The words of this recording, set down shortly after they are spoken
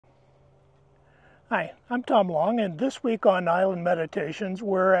Hi, I'm Tom Long, and this week on Island Meditations,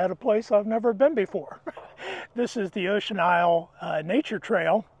 we're at a place I've never been before. This is the Ocean Isle Nature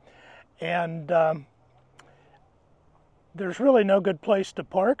Trail, and there's really no good place to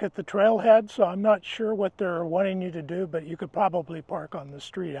park at the trailhead, so I'm not sure what they're wanting you to do, but you could probably park on the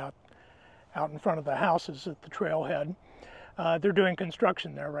street out in front of the houses at the trailhead. They're doing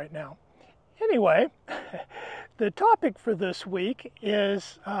construction there right now. Anyway, the topic for this week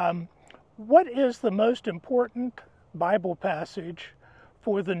is what is the most important Bible passage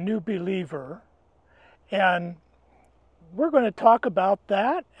for the new believer? And we're going to talk about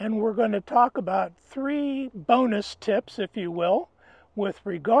that, and we're going to talk about 3 bonus tips, if you will, with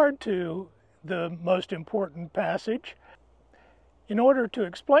regard to the most important passage. In order to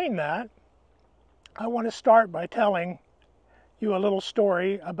explain that, I want to start by telling you a little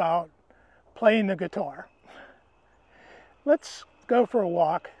story about playing the guitar. Let's go for a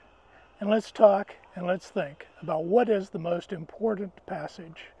walk, and let's talk, and let's think about what is the most important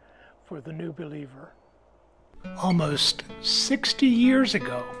passage for the new believer. Almost 60 years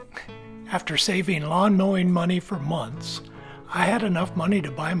ago, after saving lawn mowing money for months, I had enough money to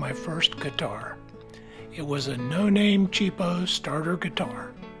buy my first guitar. It was a no-name cheapo starter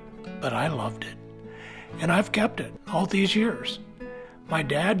guitar, but I loved it, and I've kept it all these years. My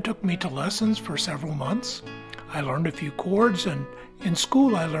dad took me to lessons for several months. I learned a few chords, and in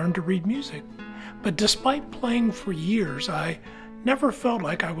school I learned to read music. But despite playing for years, I never felt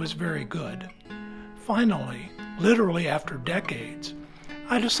like I was very good. Finally, literally after decades,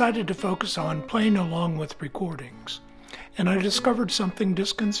 I decided to focus on playing along with recordings, and I discovered something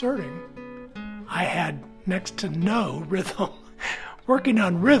disconcerting. I had next to no rhythm. Working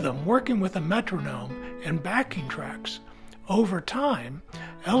on rhythm, working with a metronome and backing tracks, over time,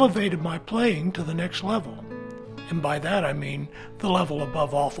 elevated my playing to the next level. And by that I mean the level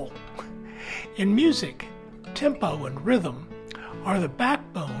above awful. In music, tempo and rhythm are the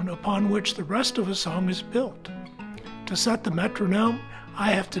backbone upon which the rest of a song is built. To set the metronome,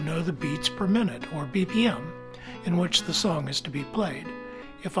 I have to know the beats per minute, or BPM, in which the song is to be played.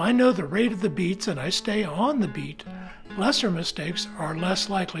 If I know the rate of the beats and I stay on the beat, lesser mistakes are less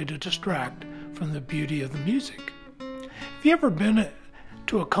likely to distract from the beauty of the music. Have you ever been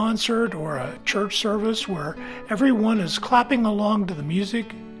to a concert or a church service where everyone is clapping along to the music?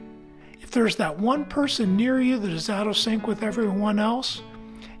 If there's that one person near you that is out of sync with everyone else,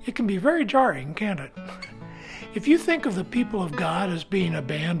 it can be very jarring, can't it? If you think of the people of God as being a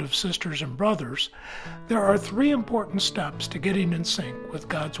band of sisters and brothers, there are 3 important steps to getting in sync with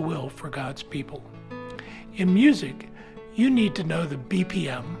God's will for God's people. In music, you need to know the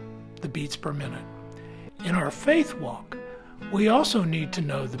BPM, the beats per minute. In our faith walk, we also need to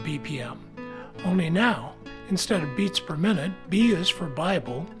know the BPM. Only now, instead of beats per minute, B is for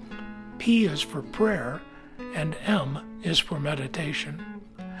Bible, P is for prayer, and M is for meditation.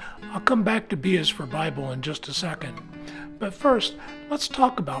 I'll come back to B is for Bible in just a second. But first, let's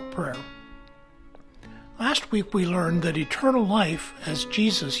talk about prayer. Last week we learned that eternal life, as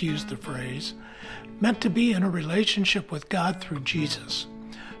Jesus used the phrase, meant to be in a relationship with God through Jesus,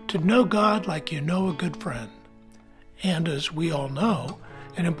 to know God like you know a good friend. And as we all know,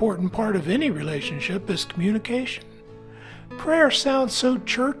 an important part of any relationship is communication. Prayer sounds so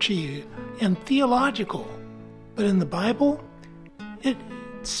churchy and theological, but in the Bible, it's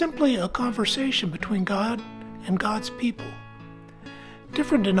simply a conversation between God and God's people.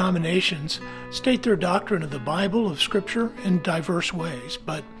 Different denominations state their doctrine of the Bible, of Scripture, in diverse ways,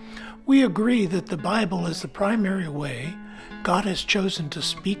 but we agree that the Bible is the primary way God has chosen to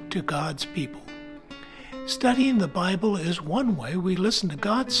speak to God's people. Studying the Bible is one way we listen to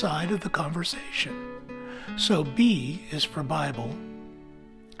God's side of the conversation. So B is for Bible.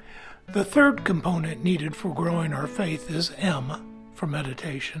 The third component needed for growing our faith is M for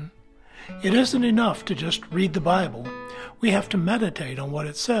meditation. It isn't enough to just read the Bible. We have to meditate on what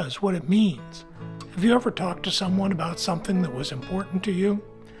it says, what it means. Have you ever talked to someone about something that was important to you,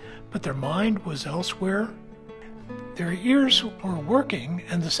 but their mind was elsewhere? Their ears were working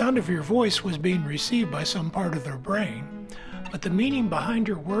and the sound of your voice was being received by some part of their brain, but the meaning behind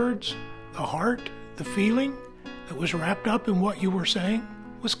your words, the heart, the feeling that was wrapped up in what you were saying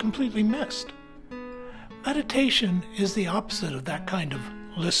was completely missed. Meditation is the opposite of that kind of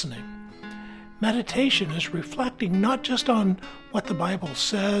listening. Meditation is reflecting not just on what the Bible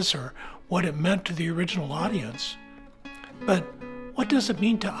says or what it meant to the original audience, but what does it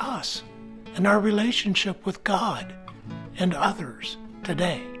mean to us and our relationship with God and others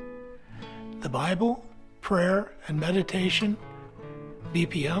today. The Bible, prayer, and meditation,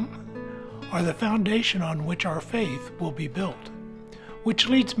 BPM, are the foundation on which our faith will be built, which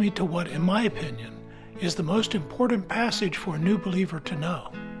leads me to what, in my opinion, is the most important passage for a new believer to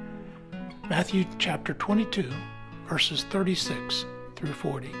know. Matthew chapter 22, verses 36 through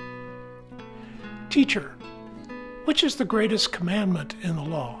 40. Teacher, which is the greatest commandment in the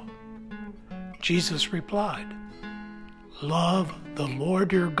law? Jesus replied, Love the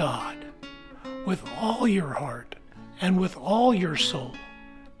Lord your God with all your heart and with all your soul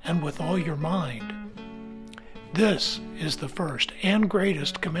and with all your mind. This is the first and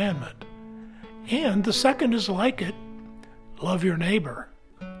greatest commandment. And the second is like it, love your neighbor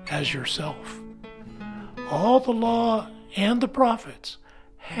as yourself. All the law and the prophets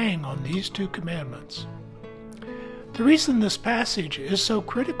hang on these two commandments. The reason this passage is so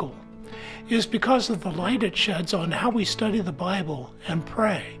critical is because of the light it sheds on how we study the Bible and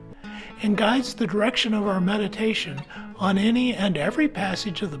pray, and guides the direction of our meditation on any and every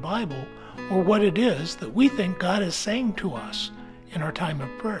passage of the Bible or what it is that we think God is saying to us in our time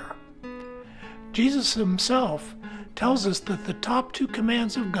of prayer. Jesus himself tells us that the top two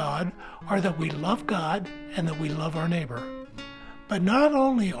commands of God are that we love God and that we love our neighbor. But not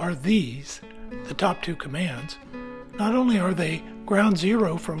only are these the top two commands, not only are they ground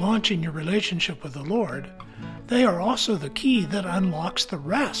zero for launching your relationship with the Lord, they are also the key that unlocks the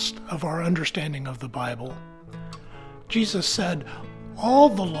rest of our understanding of the Bible. Jesus said, all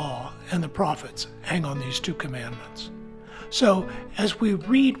the law and the prophets hang on these two commandments. So, as we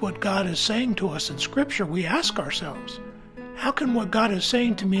read what God is saying to us in Scripture, we ask ourselves, how can what God is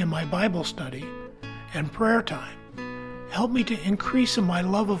saying to me in my Bible study and prayer time help me to increase in my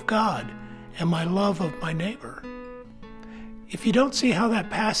love of God and my love of my neighbor? If you don't see how that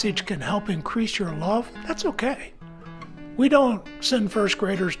passage can help increase your love, that's okay. We don't send first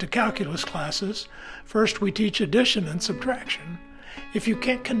graders to calculus classes. First, we teach addition and subtraction. If you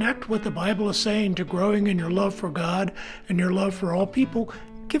can't connect what the Bible is saying to growing in your love for God and your love for all people,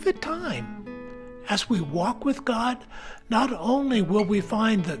 give it time. As we walk with God, not only will we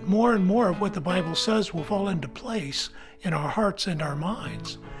find that more and more of what the Bible says will fall into place in our hearts and our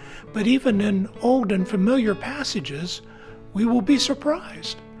minds, but even in old and familiar passages, we will be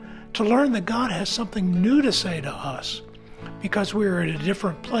surprised to learn that God has something new to say to us because we are at a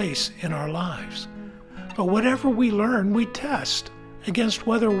different place in our lives. But whatever we learn, we test against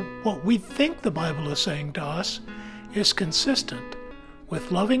whether what we think the Bible is saying to us is consistent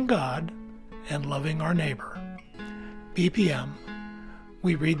with loving God and loving our neighbor. BPM,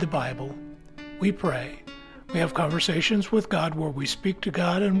 we read the Bible, we pray, we have conversations with God where we speak to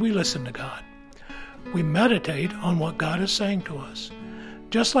God and we listen to God. We meditate on what God is saying to us,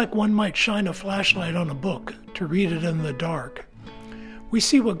 just like one might shine a flashlight on a book to read it in the dark. We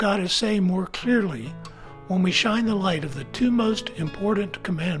see what God is saying more clearly when we shine the light of the two most important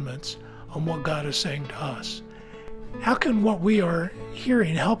commandments on what God is saying to us. How can what we are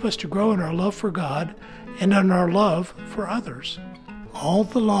hearing help us to grow in our love for God and in our love for others? All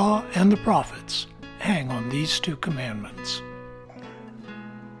the law and the prophets hang on these two commandments.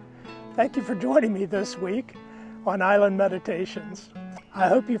 Thank you for joining me this week on Island Meditations. I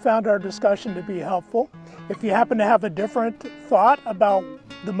hope you found our discussion to be helpful. If you happen to have a different thought about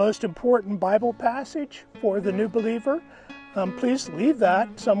the most important Bible passage for the new believer, please leave that.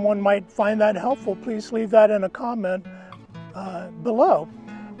 Someone might find that helpful. Please leave that in a comment below.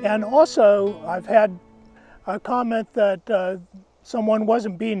 And also, I've had a comment that someone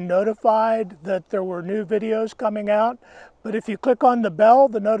wasn't being notified that there were new videos coming out. But if you click on the bell,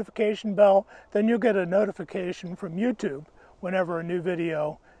 the notification bell, then you'll get a notification from YouTube whenever a new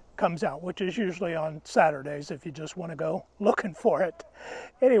video comes out, which is usually on Saturdays if you just want to go looking for it.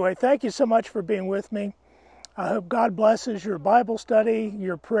 Anyway, thank you so much for being with me. I hope God blesses your Bible study,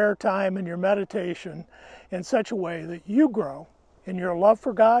 your prayer time, and your meditation in such a way that you grow in your love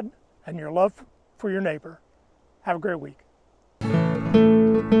for God and your love for your neighbor. Have a great week.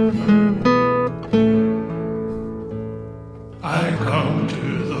 I come to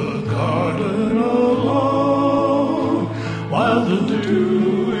the garden alone while the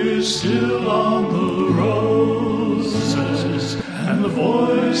dew is still on the roses, and the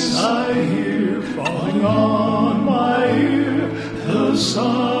voice I hear falling on my ear, the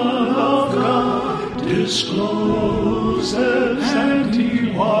Son of God discloses, and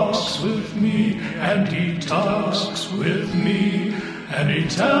he walks with me, and he talks with me, and he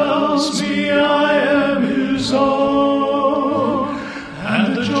tells me I am his own.